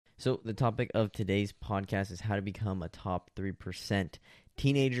So, the topic of today's podcast is how to become a top 3%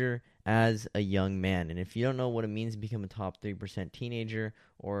 teenager as a young man. And if you don't know what it means to become a top 3% teenager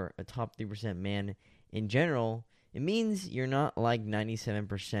or a top 3% man in general, it means you're not like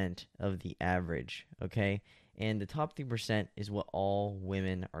 97% of the average, okay? And the top 3% is what all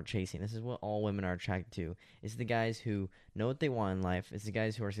women are chasing. This is what all women are attracted to. It's the guys who know what they want in life. It's the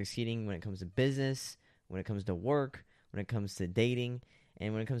guys who are succeeding when it comes to business, when it comes to work, when it comes to dating.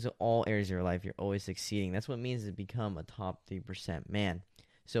 And when it comes to all areas of your life, you're always succeeding. That's what it means to become a top 3% man.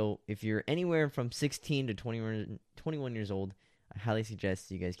 So if you're anywhere from 16 to 21 years old, I highly suggest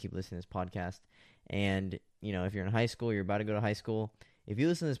you guys keep listening to this podcast. And, if you're in high school, you're about to go to high school, if you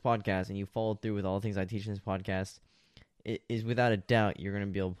listen to this podcast and you follow through with all the things I teach in this podcast, it is without a doubt you're going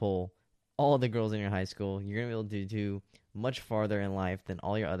to be able to pull all the girls in your high school. You're going to be able to do much farther in life than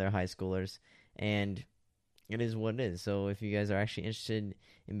all your other high schoolers. And it is what it is. So if you guys are actually interested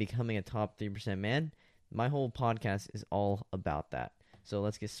in becoming a top 3% man, my whole podcast is all about that. So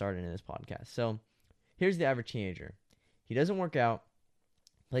let's get started in this podcast. So here's the average teenager. He doesn't work out,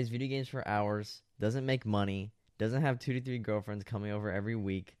 plays video games for hours, doesn't make money, doesn't have 2 to 3 girlfriends coming over every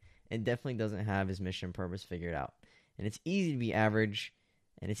week, and definitely doesn't have his mission and purpose figured out. And it's easy to be average,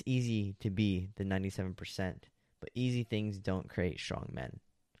 and it's easy to be the 97%. But easy things don't create strong men.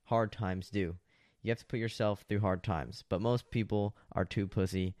 Hard times do. You have to put yourself through hard times, but most people are too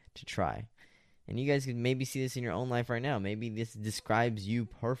pussy to try. And you guys can maybe see this in your own life right now. Maybe this describes you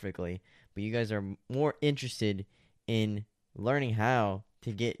perfectly, but you guys are more interested in learning how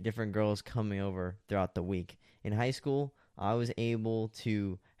to get different girls coming over throughout the week. In high school, I was able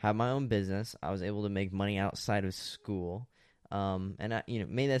to have my own business. I was able to make money outside of school.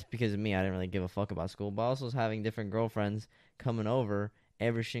 Maybe that's because of me. I didn't really give a fuck about school, but I also was having different girlfriends coming over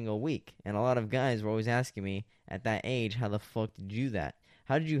every single week. And a lot of guys were always asking me at that age, how the fuck did you do that?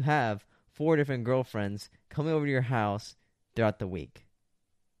 How did you have 4 different girlfriends coming over to your house throughout the week?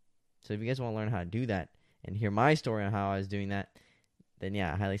 So if you guys want to learn how to do that and hear my story on how I was doing that, then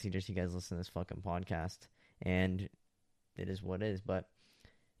yeah, I highly suggest you guys listen to this fucking podcast. And it is what it is. But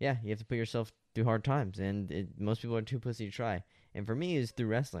yeah, you have to put yourself through hard times. And most people are too pussy to try. And for me, it's through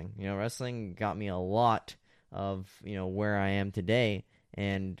wrestling. Wrestling got me a lot of, where I am today.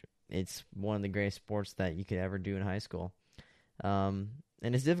 And it's one of the greatest sports that you could ever do in high school. And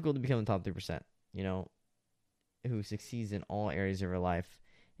it's difficult to become the top 3%, who succeeds in all areas of your life.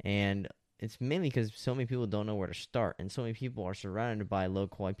 And it's mainly because so many people don't know where to start. And so many people are surrounded by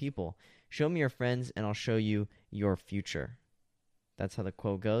low-quality people. Show me your friends, and I'll show you your future. That's how the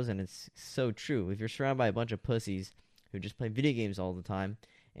quote goes, and it's so true. If you're surrounded by a bunch of pussies who just play video games all the time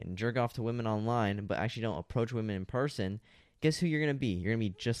and jerk off to women online, but actually don't approach women in person, guess who you're going to be? You're going to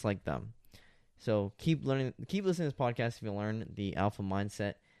be just like them. So keep listening to this podcast if you learn the alpha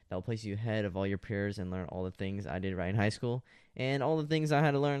mindset that will place you ahead of all your peers and learn all the things I did right in high school and all the things I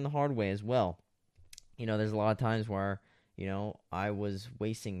had to learn the hard way as well. There's a lot of times where, I was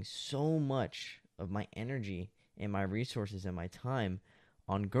wasting so much of my energy and my resources and my time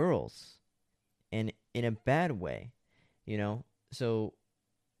on girls, and in a bad way, So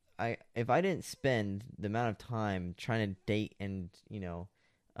if I didn't spend the amount of time trying to date and,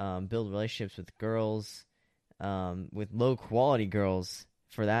 build relationships with girls, with low quality girls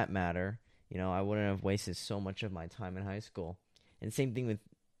for that matter, I wouldn't have wasted so much of my time in high school. And same thing with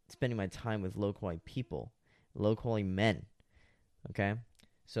spending my time with low quality people, low quality men. Okay?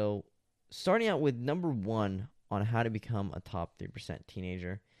 So starting out with number 1 on how to become a top 3%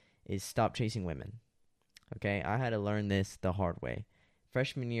 teenager is stop chasing women. Okay? I had to learn this the hard way.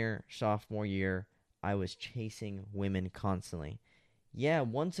 Freshman year, sophomore year, I was chasing women constantly. Yeah,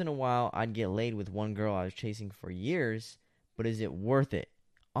 once in a while, I'd get laid with one girl I was chasing for years, but is it worth it?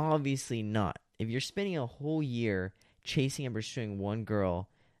 Obviously not. If you're spending a whole year chasing and pursuing one girl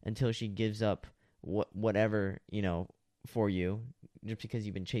until she gives up whatever, for you, just because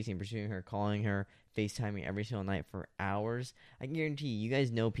you've been chasing and pursuing her, calling her, FaceTiming every single night for hours, I can guarantee you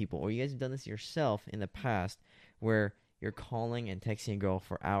guys know people, or you guys have done this yourself in the past, where you're calling and texting a girl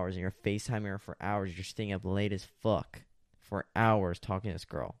for hours, and you're FaceTiming her for hours, you're staying up late as fuck for hours talking to this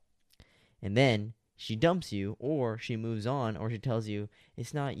girl. And then she dumps you, or she moves on, or she tells you,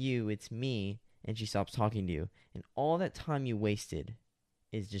 it's not you, it's me, and she stops talking to you. And all that time you wasted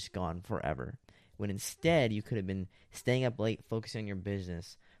is just gone forever. When instead, you could have been staying up late, focusing on your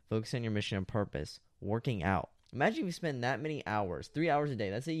business, focusing on your mission and purpose, working out. Imagine if you spend that many hours, 3 hours a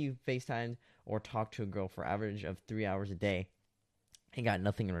day. Let's say you FaceTimed or talked to a girl for an average of 3 hours a day and got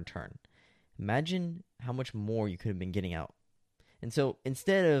nothing in return. Imagine how much more you could have been getting out. And so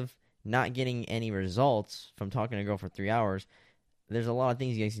instead of not getting any results from talking to a girl for 3 hours, there's a lot of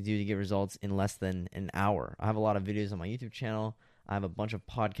things you guys can do to get results in less than an hour. I have a lot of videos on my YouTube channel. I have a bunch of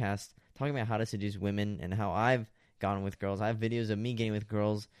podcasts talking about how to seduce women and how I've gotten with girls. I have videos of me getting with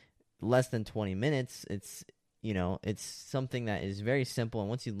girls less than 20 minutes. It's something that is very simple, and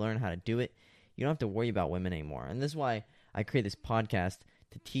once you learn how to do it, you don't have to worry about women anymore. And this is why I create this podcast,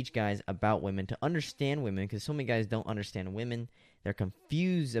 to teach guys about women, to understand women, because so many guys don't understand women. They're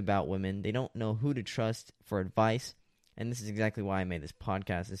confused about women. They don't know who to trust for advice. And this is exactly why I made this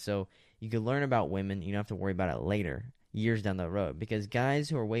podcast, is so you can learn about women. You don't have to worry about it later, years down the road. Because guys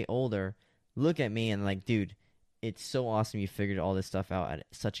who are way older look at me and like, dude, it's so awesome you figured all this stuff out at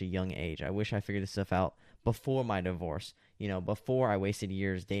such a young age. I wish I figured this stuff out before my divorce. Before I wasted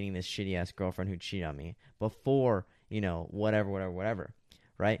years dating this shitty-ass girlfriend who cheated on me. Before, whatever.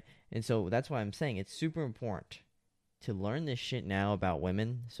 Right? And so that's why I'm saying it's super important to learn this shit now about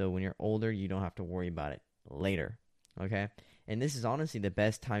women, so when you're older, you don't have to worry about it later. Okay? And this is honestly the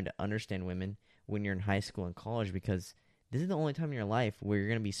best time to understand women, when you're in high school and college, because this is the only time in your life where you're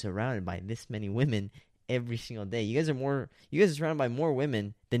going to be surrounded by this many women every single day. You guys are surrounded by more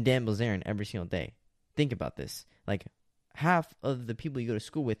women than Dan Bilzerian every single day. Think about this. Like, half of the people you go to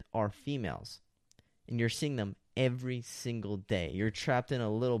school with are females, and you're seeing them every single day. You're trapped in a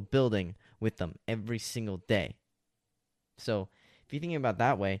little building with them every single day. So if you're thinking about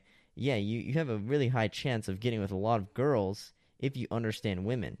that way, yeah, you have a really high chance of getting with a lot of girls if you understand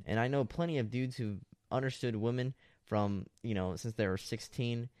women. And I know plenty of dudes who've understood women from, since they were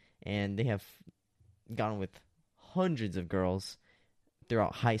 16, and they have gone with hundreds of girls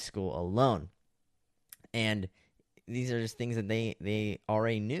throughout high school alone. And these are just things that they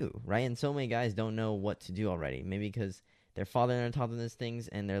already knew, right? And so many guys don't know what to do already. Maybe because their father never taught them these things,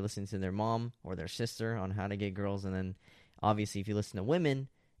 and they're listening to their mom or their sister on how to get girls. And then, obviously, if you listen to women,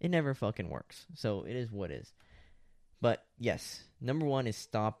 it never fucking works. So it is what it is. But, yes, number one is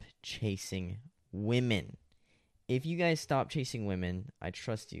stop chasing women. If you guys stop chasing women, I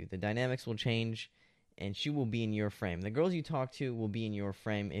trust you, the dynamics will change, and she will be in your frame. The girls you talk to will be in your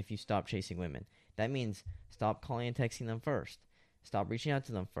frame if you stop chasing women. That means stop calling and texting them first. Stop reaching out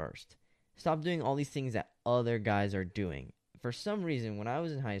to them first. Stop doing all these things that other guys are doing. For some reason, when I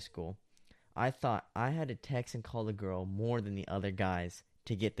was in high school, I thought I had to text and call the girl more than the other guys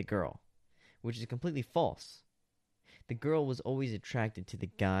to get the girl, which is completely false. The girl was always attracted to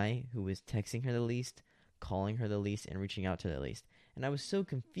the guy who was texting her the least, calling her the least, and reaching out to her the least. And I was so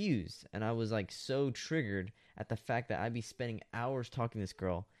confused, and I was like so triggered at the fact that I'd be spending hours talking to this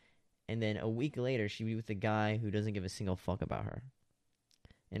girl, and then a week later, she'd be with a guy who doesn't give a single fuck about her.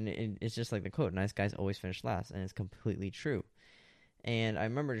 And it's just like the quote, nice guys always finish last, and it's completely true. And I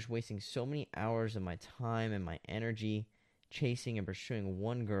remember just wasting so many hours of my time and my energy chasing and pursuing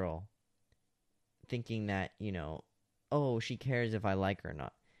one girl, thinking that, she cares if I like her or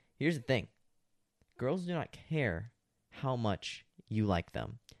not. Here's the thing. Girls do not care how much you like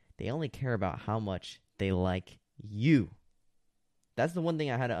them. They only care about how much they like you. That's the one thing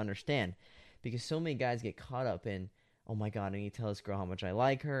I had to understand, because so many guys get caught up in, oh my god, I need to tell this girl how much I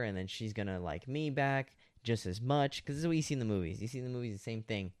like her, and then she's going to like me back just as much, because this is what you see in the movies. You see in the movies the same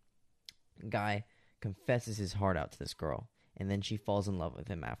thing. Guy confesses his heart out to this girl, and then she falls in love with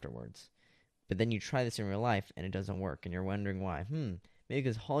him afterwards. But then you try this in real life, and it doesn't work, and you're wondering why. Maybe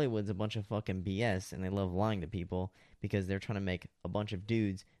because Hollywood's a bunch of fucking BS, and they love lying to people, because they're trying to make a bunch of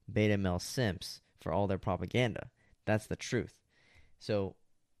dudes beta male simps for all their propaganda. That's the truth. So,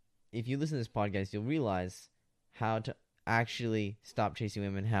 if you listen to this podcast, you'll realize how to actually stop chasing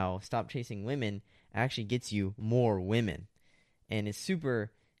women, how stop chasing women actually gets you more women. And it's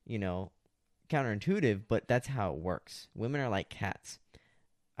super, counterintuitive, but that's how it works. Women are like cats.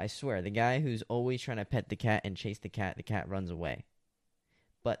 I swear, the guy who's always trying to pet the cat and chase the cat runs away.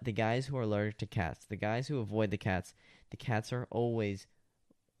 But the guys who are allergic to cats, the guys who avoid the cats are always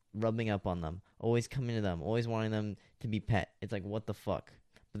rubbing up on them, always coming to them, always wanting them to be pet. It's like, what the fuck?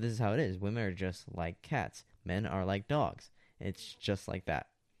 But this is how it is. Women are just like cats. Men are like dogs. It's just like that.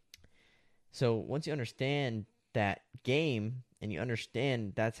 So once you understand that game, and you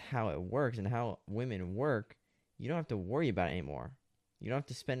understand that's how it works and how women work, you don't have to worry about it anymore. You don't have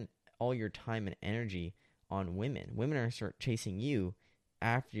to spend all your time and energy on women. Women are going to start chasing you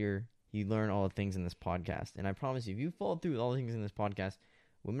after you learn all the things in this podcast. And I promise you, if you follow through with all the things in this podcast,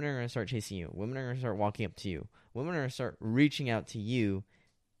 women are going to start chasing you. Women are going to start walking up to you. Women are going to start reaching out to you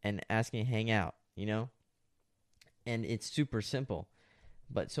and asking to hang out, And it's super simple.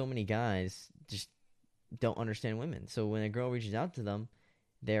 But so many guys just don't understand women. So when a girl reaches out to them,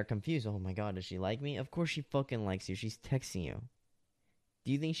 they're confused. Oh my god, does she like me? Of course she fucking likes you. She's texting you.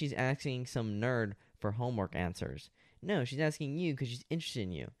 Do you think she's asking some nerd for homework answers? No, she's asking you because she's interested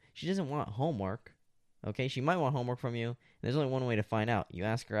in you. She doesn't want homework. Okay, she might want homework from you. And there's only one way to find out. You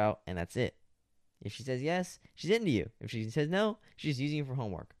ask her out, and that's it. If she says yes, she's into you. If she says no, she's using you for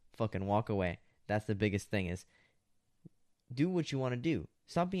homework. Fucking walk away. That's the biggest thing is do what you want to do.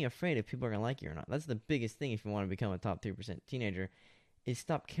 Stop being afraid if people are going to like you or not. That's the biggest thing if you want to become a top 3% teenager is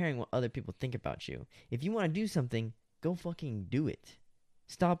stop caring what other people think about you. If you want to do something, go fucking do it.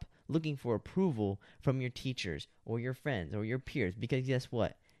 Stop looking for approval from your teachers or your friends or your peers because guess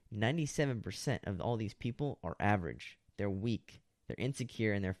what? 97% of all these people are average. They're weak. They're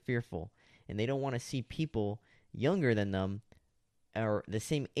insecure and they're fearful. And they don't want to see people younger than them or the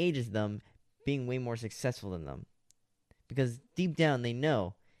same age as them being way more successful than them. Because deep down they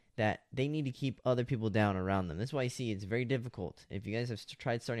know that they need to keep other people down around them. That's why you see it's very difficult. If you guys have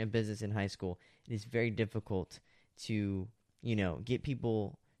tried starting a business in high school, it is very difficult to, get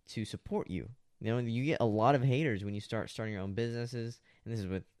people to support you. You get a lot of haters when you start starting your own businesses. And this is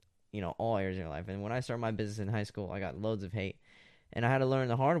with, all areas of your life. And when I started my business in high school, I got loads of hate. And I had to learn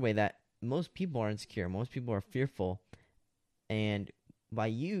the hard way that most people are insecure. Most people are fearful. And by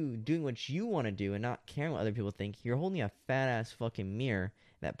you doing what you want to do and not caring what other people think, you're holding a fat-ass fucking mirror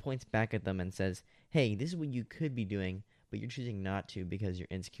that points back at them and says, hey, this is what you could be doing, but you're choosing not to because you're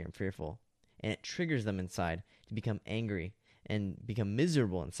insecure and fearful. And it triggers them inside to become angry and become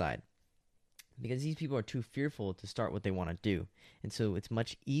miserable inside because these people are too fearful to start what they want to do. And so it's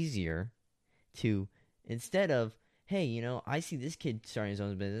much easier to, instead of, hey, I see this kid starting his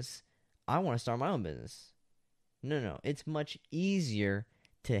own business, I want to start my own business. No. It's much easier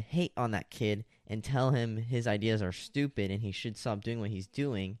to hate on that kid and tell him his ideas are stupid and he should stop doing what he's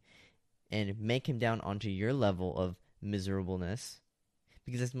doing and make him down onto your level of miserableness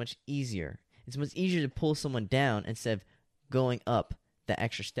because it's much easier. It's much easier to pull someone down instead of going up the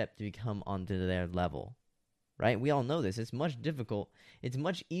extra step to become onto their level, right? We all know this. It's much difficult. It's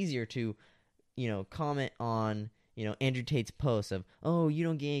much easier to, comment on Andrew Tate's post of, oh, you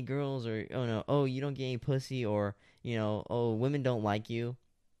don't get any girls, or, oh, you don't get any pussy, or, oh, women don't like you,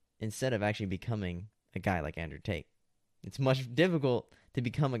 instead of actually becoming a guy like Andrew Tate. It's much difficult to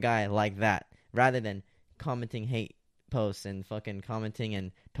become a guy like that, rather than commenting hate posts and fucking commenting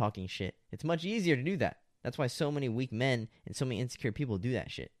and talking shit. It's much easier to do that. That's why so many weak men and so many insecure people do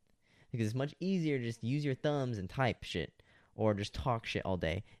that shit. Because it's much easier to just use your thumbs and type shit, or just talk shit all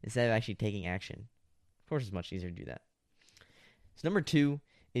day, instead of actually taking action. Of course, it's much easier to do that. So number 2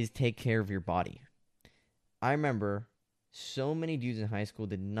 is take care of your body. I remember so many dudes in high school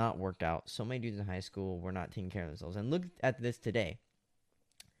did not work out. So many dudes in high school were not taking care of themselves. And look at this today.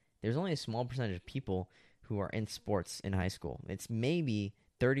 There's only a small percentage of people who are in sports in high school. It's maybe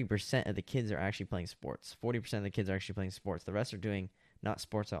 30% of the kids are actually playing sports. 40% of the kids are actually playing sports. The rest are doing not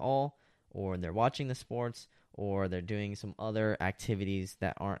sports at all, or they're watching the sports, or they're doing some other activities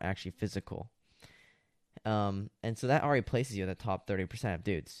that aren't actually physical. And so that already places you at the top 30% of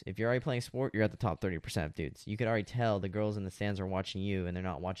dudes. If you're already playing sport, you're at the top 30% of dudes. You could already tell the girls in the stands are watching you, and they're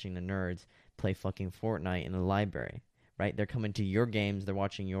not watching the nerds play fucking Fortnite in the library, right? They're coming to your games, they're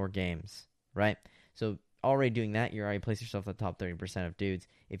watching your games, right? So already doing that, you're already placing yourself at the top 30% of dudes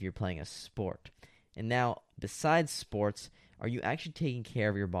if you're playing a sport. And now, besides sports, are you actually taking care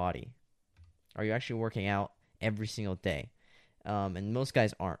of your body? Are you actually working out every single day? And most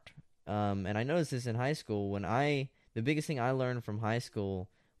guys aren't. And I noticed this in high school the biggest thing I learned from high school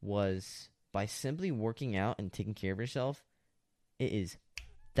was by simply working out and taking care of yourself, it is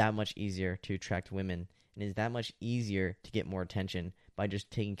that much easier to attract women. And it is that much easier to get more attention by just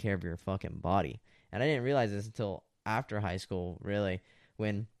taking care of your fucking body. And I didn't realize this until after high school, really,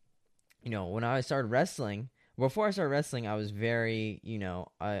 when I started wrestling. Before I started wrestling, I was very,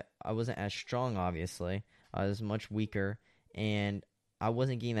 I wasn't as strong, obviously. I was much weaker, and I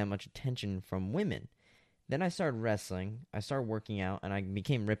wasn't getting that much attention from women. Then I started wrestling, I started working out, and I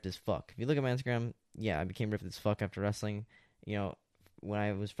became ripped as fuck. If you look at my Instagram, yeah, I became ripped as fuck after wrestling. When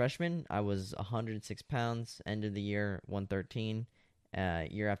I was freshman, I was 106 pounds, end of the year, 113.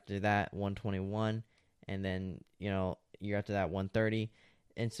 Year after that, 121, and then, year after that, 130.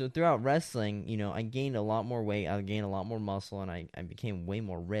 And so throughout wrestling, I gained a lot more weight, I gained a lot more muscle, and I became way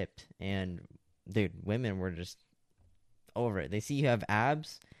more ripped. And, dude, women were just over it. They see you have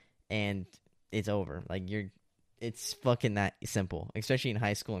abs, and it's over. Like, it's fucking that simple, especially in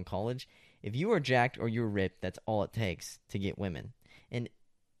high school and college. If you are jacked or you're ripped, that's all it takes to get women. And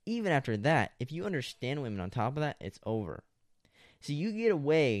even after that, if you understand women on top of that, it's over. So you get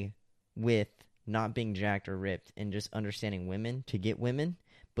away with not being jacked or ripped and just understanding women to get women.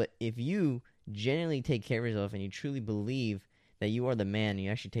 But if you genuinely take care of yourself and you truly believe that you are the man and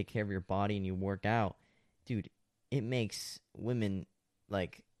you actually take care of your body and you work out, dude, it makes women,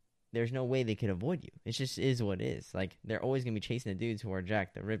 like, there's no way they could avoid you. It just is what it is. Like, they're always going to be chasing the dudes who are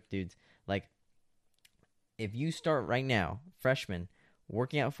jacked, the ripped dudes. Like, if you start right now, freshman,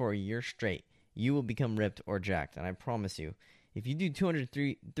 working out for a year straight, you will become ripped or jacked. And I promise you, if you do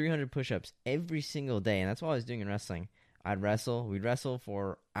 300 push-ups every single day, and that's what I was doing in wrestling, we'd wrestle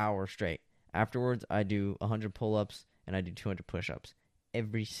for hours straight. Afterwards, I do 100 pull-ups and I do 200 push-ups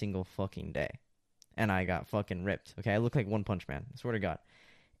every single fucking day. And I got fucking ripped. Okay, I look like One Punch Man. I swear to God.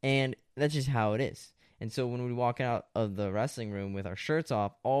 And that's just how it is. And so when we walk out of the wrestling room with our shirts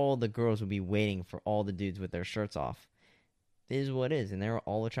off, all the girls would be waiting for all the dudes with their shirts off. It is what it is. And they were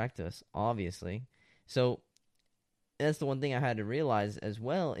all attracted to us, obviously. So that's the one thing I had to realize as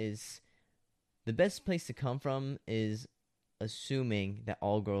well, is the best place to come from is assuming that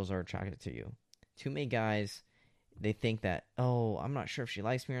all girls are attracted to you. Too many guys, they think that, oh, I'm not sure if she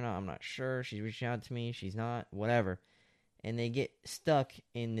likes me or not. I'm not sure. She's reaching out to me. She's not. Whatever. And they get stuck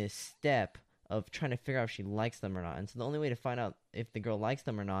in this step of trying to figure out if she likes them or not. And so the only way to find out if the girl likes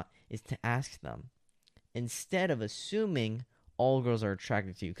them or not is to ask them, instead of assuming all girls are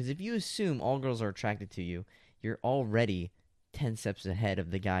attracted to you. Because if you assume all girls are attracted to you, you're already 10 steps ahead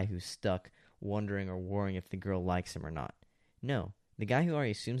of the guy who's stuck wondering or worrying if the girl likes him or not. No, the guy who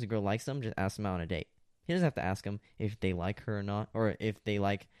already assumes the girl likes them just asks them out on a date. He doesn't have to ask them if they like her or not, or if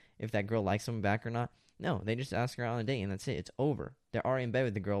that girl likes them back or not. No, they just ask her out on a date, and that's it. It's over. They're already in bed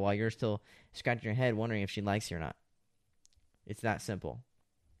with the girl while you're still scratching your head wondering if she likes you or not. It's that simple.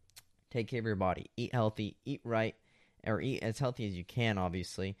 Take care of your body. Eat healthy. Eat right. Or eat as healthy as you can,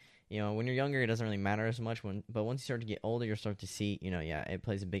 obviously. When you're younger, it doesn't really matter as much. But once you start to get older, you'll start to see, it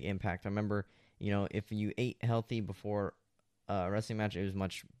plays a big impact. I remember, if you ate healthy before a wrestling match, it was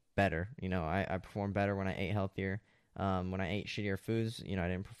much better. I performed better when I ate healthier. When I ate shittier foods, I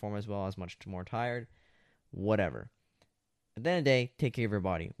didn't perform as well. I was much more tired. Whatever. At the end of the day, take care of your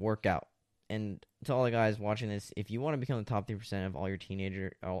body. Work out. And to all the guys watching this, if you want to become the top 3% of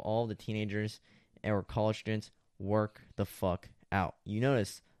all the teenagers or college students, work the fuck out. You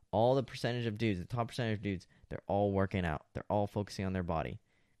notice all the percentage of dudes, the top percentage of dudes, they're all working out. They're all focusing on their body.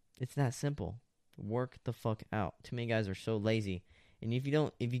 It's that simple. Work the fuck out. Too many guys are so lazy. And if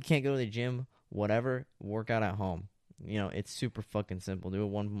you can't go to the gym, whatever, work out at home. It's super fucking simple. Do a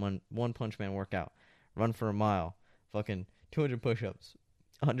one punch man workout. Run for a mile. Fucking 200 push-ups.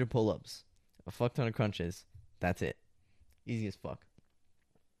 100 pull-ups. A fuck ton of crunches. That's it. Easy as fuck.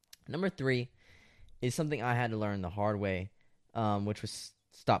 Number 3 is something I had to learn the hard way, which was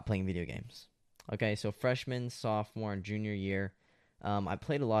stop playing video games. Okay, so freshman, sophomore, and junior year, I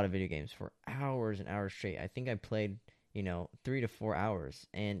played a lot of video games for hours and hours straight. I think I played, 3 to 4 hours,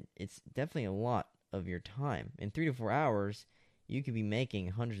 and it's definitely a lot of your time. In 3 to 4 hours, you could be making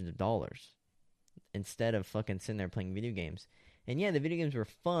hundreds of dollars instead of fucking sitting there playing video games. And yeah, the video games were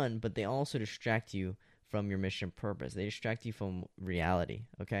fun, but they also distract you from your mission purpose. They distract you from reality,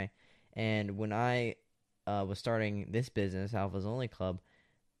 okay? And when I was starting this business, Alpha's Only Club,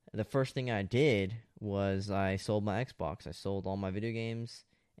 the first thing I did was I sold my Xbox. I sold all my video games,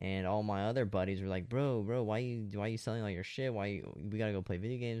 and all my other buddies were like, bro, why you selling all your shit? We gotta go play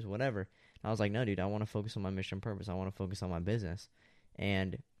video games, whatever. And I was like, no, dude, I want to focus on my mission purpose. I want to focus on my business.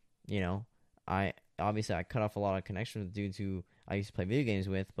 And, I cut off a lot of connections with dudes who I used to play video games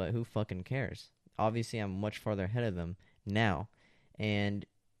with, but who fucking cares? Obviously, I'm much farther ahead of them now, and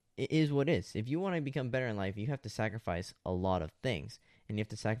it is what it is. If you want to become better in life, you have to sacrifice a lot of things, and you have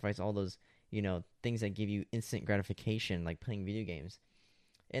to sacrifice all those, things that give you instant gratification, like playing video games.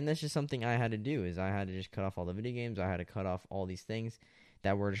 And that's just something I had to do, is I had to just cut off all the video games. I had to cut off all these things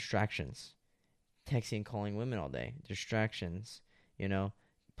that were distractions. Texting and calling women all day, distractions,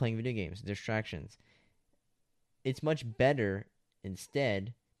 playing video games, distractions. It's much better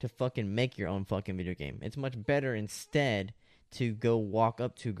instead to fucking make your own fucking video game. It's much better instead to go walk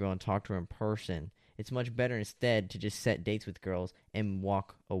up to a girl and talk to her in person. It's much better instead to just set dates with girls and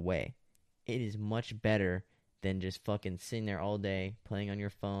walk away. It is much better than just fucking sitting there all day, playing on your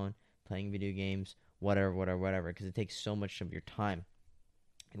phone, playing video games, whatever, because it takes so much of your time.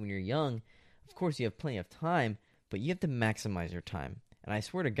 And when you're young, of course you have plenty of time, but you have to maximize your time. And I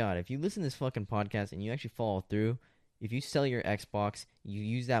swear to God, if you listen to this fucking podcast and you actually follow through, if you sell your Xbox, you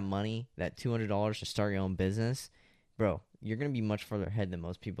use that money, that $200 to start your own business, bro, you're going to be much further ahead than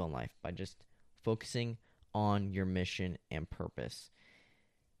most people in life by just focusing on your mission and purpose.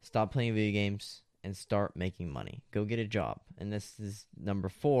 Stop playing video games and start making money. Go get a job. And this is number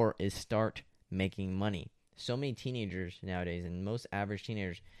 4, is start making money. So many teenagers nowadays, and most average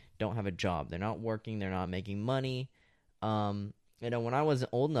teenagers, don't have a job. They're not working. They're not making money. When I wasn't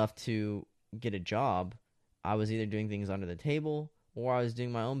old enough to get a job, I was either doing things under the table or I was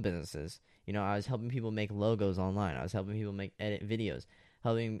doing my own businesses. I was helping people make logos online. I was helping people edit videos,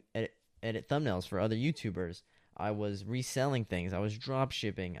 helping edit thumbnails for other YouTubers. I was reselling things. I was drop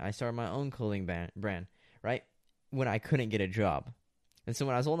shipping. I started my own clothing brand, right? When I couldn't get a job. And so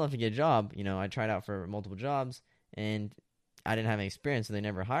when I was old enough to get a job, I tried out for multiple jobs and I didn't have any experience, so they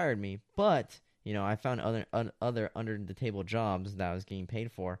never hired me. But, I found other under the table jobs that I was getting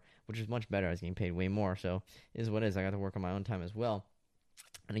paid for, which was much better. I was getting paid way more. So it is what it is. I got to work on my own time as well.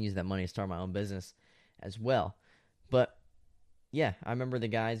 And I use that money to start my own business as well. But yeah, I remember the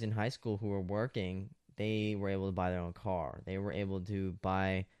guys in high school who were working, they were able to buy their own car. They were able to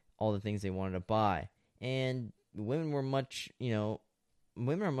buy all the things they wanted to buy. And women are much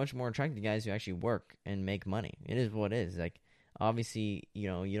more attracted to guys who actually work and make money. It is what it is. Like, obviously, you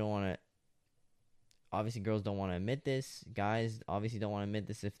don't want to, obviously girls don't want to admit this. Guys obviously don't want to admit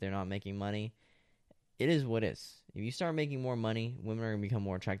this if they're not making money. It is what it is. If you start making more money, women are going to become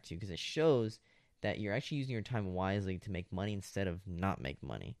more attracted to you because it shows that you're actually using your time wisely to make money instead of not make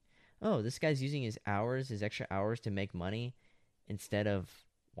money. Oh, this guy's using his extra hours to make money instead of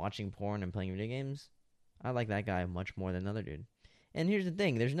watching porn and playing video games. I like that guy much more than another dude. And here's the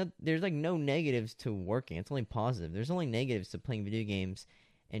thing, there's like no negatives to working. It's only positive. There's only negatives to playing video games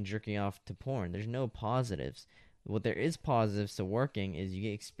and jerking off to porn. There's no positives. What there is positives to working is you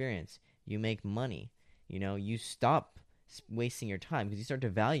get experience. You make money. You stop wasting your time because you start to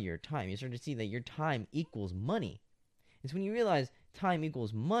value your time. You start to see that your time equals money. It's when you realize time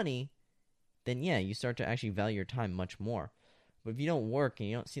equals money, then yeah, you start to actually value your time much more. But if you don't work and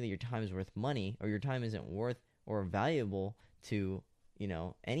you don't see that your time is worth money, or your time isn't worth or valuable to,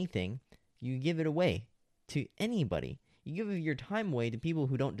 anything, you give it away to anybody. You give your time away to people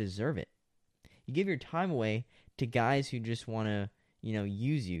who don't deserve it. You give your time away to guys who just want to,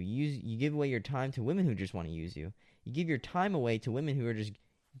 use you. You give away your time to women who just want to use you. You give your time away to women who are just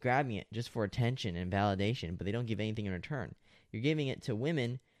grabbing it just for attention and validation, but they don't give anything in return. You're giving it to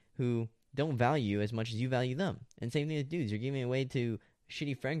women who don't value you as much as you value them. And same thing with dudes. You're giving it away to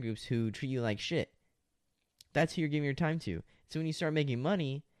shitty friend groups who treat you like shit. That's who you're giving your time to. So when you start making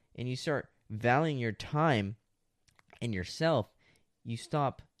money and you start valuing your time and yourself, you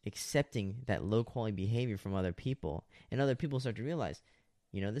stop accepting that low quality behavior from other people. And other people start to realize,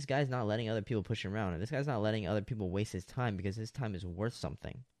 this guy's not letting other people push him around. And this guy's not letting other people waste his time because his time is worth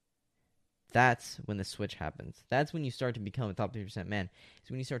something. That's when the switch happens. That's when you start to become a top 3% man. It's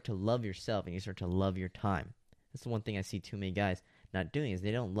when you start to love yourself and you start to love your time. That's the one thing I see too many guys not doing is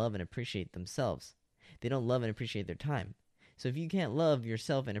they don't love and appreciate themselves. They don't love and appreciate their time. So if you can't love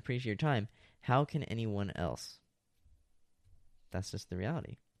yourself and appreciate your time, how can anyone else? That's just the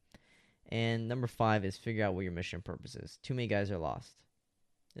reality. And number 5 is figure out what your mission and purpose is. Too many guys are lost.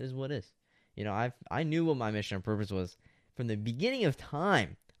 It is what it is. I knew what my mission and purpose was from the beginning of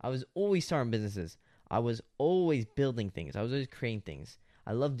time. I was always starting businesses. I was always building things. I was always creating things.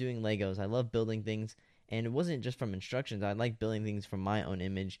 I love doing Legos. I love building things. And it wasn't just from instructions. I like building things from my own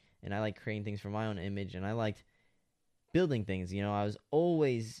image. And I like creating things from my own image. And I liked building things. I was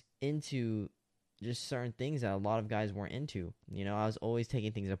always into just certain things that a lot of guys weren't into. I was always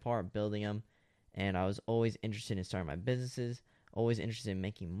taking things apart, building them. And I was always interested in starting my businesses. Always interested in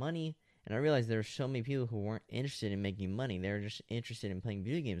making money. And I realized there were so many people who weren't interested in making money. They were just interested in playing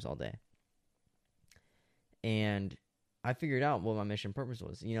video games all day. And I figured out what my mission and purpose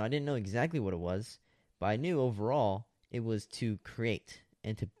was. I didn't know exactly what it was, but I knew overall it was to create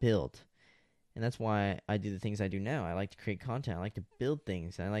and to build. And that's why I do the things I do now. I like to create content. I like to build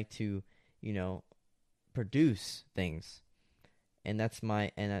things. I like to, produce things. And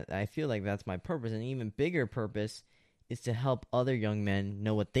I feel like that's my purpose. And an even bigger purpose is to help other young men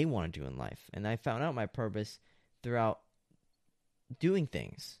know what they want to do in life. And I found out my purpose throughout doing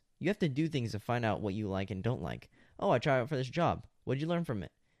things. You have to do things to find out what you like and don't like. Oh, I tried out for this job. What did you learn from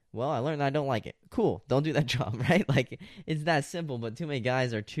it? Well, I learned that I don't like it. Cool. Don't do that job, right? Like, it's that simple, but too many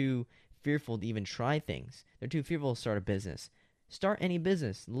guys are too fearful to even try things. They're too fearful to start a business. Start any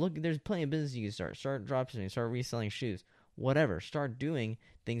business. Look, there's plenty of business you can start. Start dropshipping, start reselling shoes, whatever. Start doing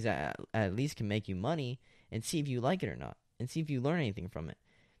things that at least can make you money and see if you like it or not, and see if you learn anything from it.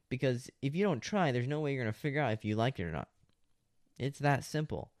 Because if you don't try, there's no way you're going to figure out if you like it or not. It's that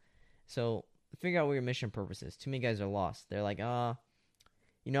simple. So figure out what your mission purpose is. Too many guys are lost. They're like, I'm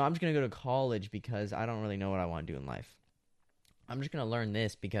just going to go to college because I don't really know what I want to do in life. I'm just going to learn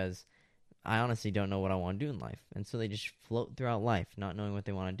this because I honestly don't know what I want to do in life. And so they just float throughout life, not knowing what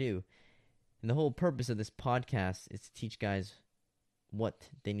they want to do. And the whole purpose of this podcast is to teach guys what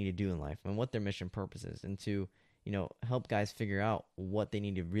they need to do in life and what their mission purpose is, and to, help guys figure out what they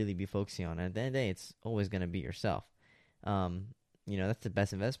need to really be focusing on. And at the end of the day, it's always going to be yourself. That's the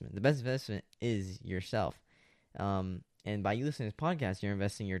best investment. The best investment is yourself. And by you listening to this podcast, you're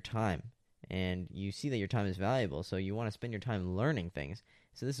investing your time. And you see that your time is valuable, so you want to spend your time learning things.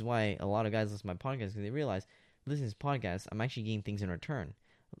 So this is why a lot of guys listen to my podcast, because they realize, listening to this podcast, I'm actually getting things in return.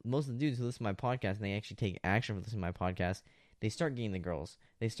 Most of the dudes who listen to my podcast, and they actually take action for listening to my podcast, they start getting the girls.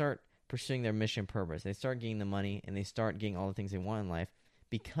 They start pursuing their mission purpose. They start getting the money, and they start getting all the things they want in life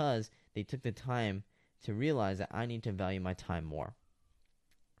because they took the time to realize that I need to value my time more,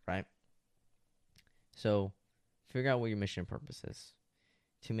 right? So figure out what your mission and purpose is.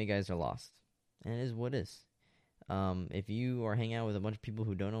 Too many guys are lost, and it is what it is. If you are hanging out with a bunch of people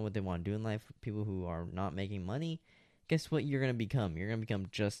who don't know what they want to do in life, people who are not making money, guess what you're going to become? You're going to become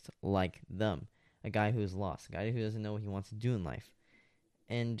just like them. A guy who is lost, a guy who doesn't know what he wants to do in life.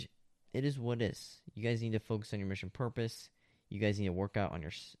 And it is what it is. You guys need to focus on your mission purpose. You guys need to work on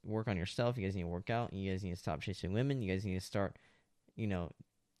yourself. You guys need to work out. You guys need to stop chasing women. You guys need to start,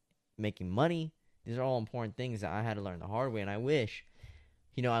 making money. These are all important things that I had to learn the hard way. And I wish,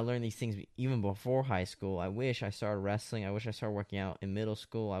 I learned these things even before high school. I wish I started wrestling. I wish I started working out in middle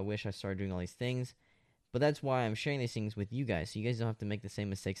school. I wish I started doing all these things. But that's why I'm sharing these things with you guys, so you guys don't have to make the same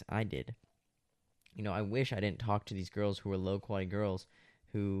mistakes I did. I wish I didn't talk to these girls who were low-quality girls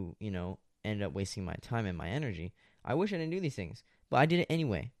who, ended up wasting my time and my energy. I wish I didn't do these things, but I did it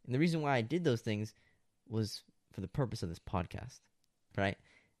anyway. And the reason why I did those things was for the purpose of this podcast, right?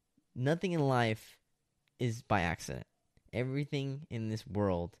 Nothing in life is by accident. Everything in this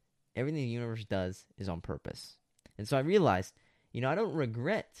world, everything the universe does is on purpose. And so I realized, I don't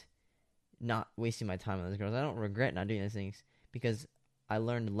regret not wasting my time on those girls. I don't regret not doing those things because I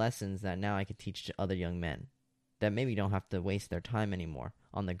learned lessons that now I could teach to other young men that maybe don't have to waste their time anymore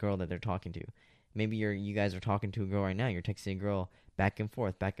on the girl that they're talking to. Maybe you guys are talking to a girl right now. You're texting a girl back and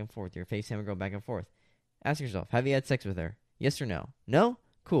forth. You're FaceTiming a girl back and forth. Ask yourself, have you had sex with her? Yes or no? No?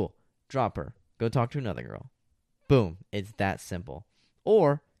 Cool. Drop her. Go talk to another girl. Boom. It's that simple.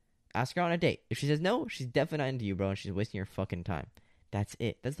 Or ask her on a date. If she says no, she's definitely not into you, bro, and she's wasting your fucking time. That's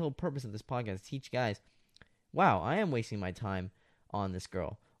it. That's the whole purpose of this podcast. Teach guys, wow, I am wasting my time on this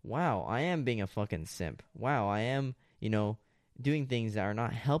girl. Wow, I am being a fucking simp. Wow, I am, doing things that are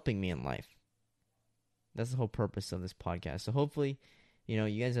not helping me in life. That's the whole purpose of this podcast. So hopefully,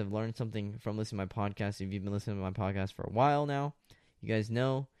 you guys have learned something from listening to my podcast. If you've been listening to my podcast for a while now, you guys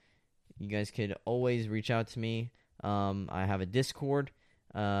know you guys could always reach out to me. I have a Discord.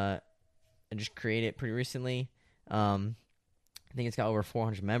 I just created it pretty recently. I think it's got over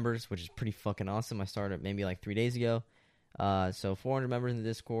 400 members, which is pretty fucking awesome. I started maybe like 3 days ago. So 400 members in the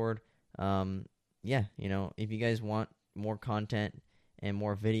Discord. If you guys want more content and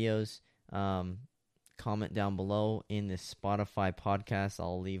more videos, comment down below in the Spotify podcast.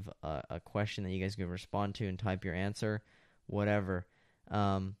 I'll leave a question that you guys can respond to and type your answer, whatever.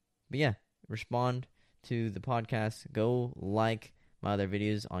 Respond to the podcast. Go like my other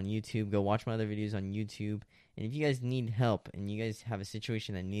videos on YouTube. Go watch my other videos on YouTube. And if you guys need help and you guys have a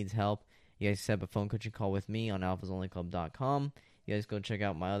situation that needs help, you guys set up a phone coaching call with me on alphasonlyclub.com. You guys go check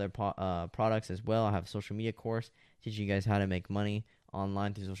out my other products as well. I have a social media course, teach you guys how to make money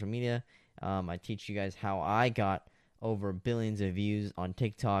online through social media. I teach you guys how I got over billions of views on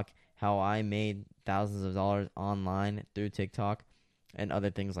TikTok, how I made thousands of dollars online through TikTok, and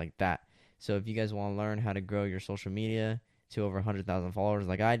other things like that. So if you guys want to learn how to grow your social media to over 100,000 followers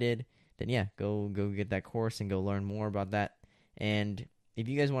like I did, then go get that course and go learn more about that. And if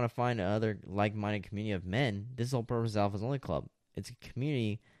you guys want to find another like-minded community of men, this is the whole purpose of Alphas Only Club. It's a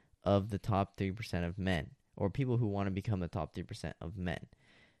community of the top 3% of men, or people who want to become the top 3% of men.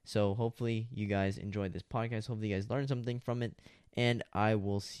 So hopefully you guys enjoyed this podcast. Hopefully you guys learned something from it, and I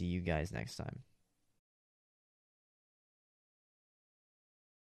will see you guys next time.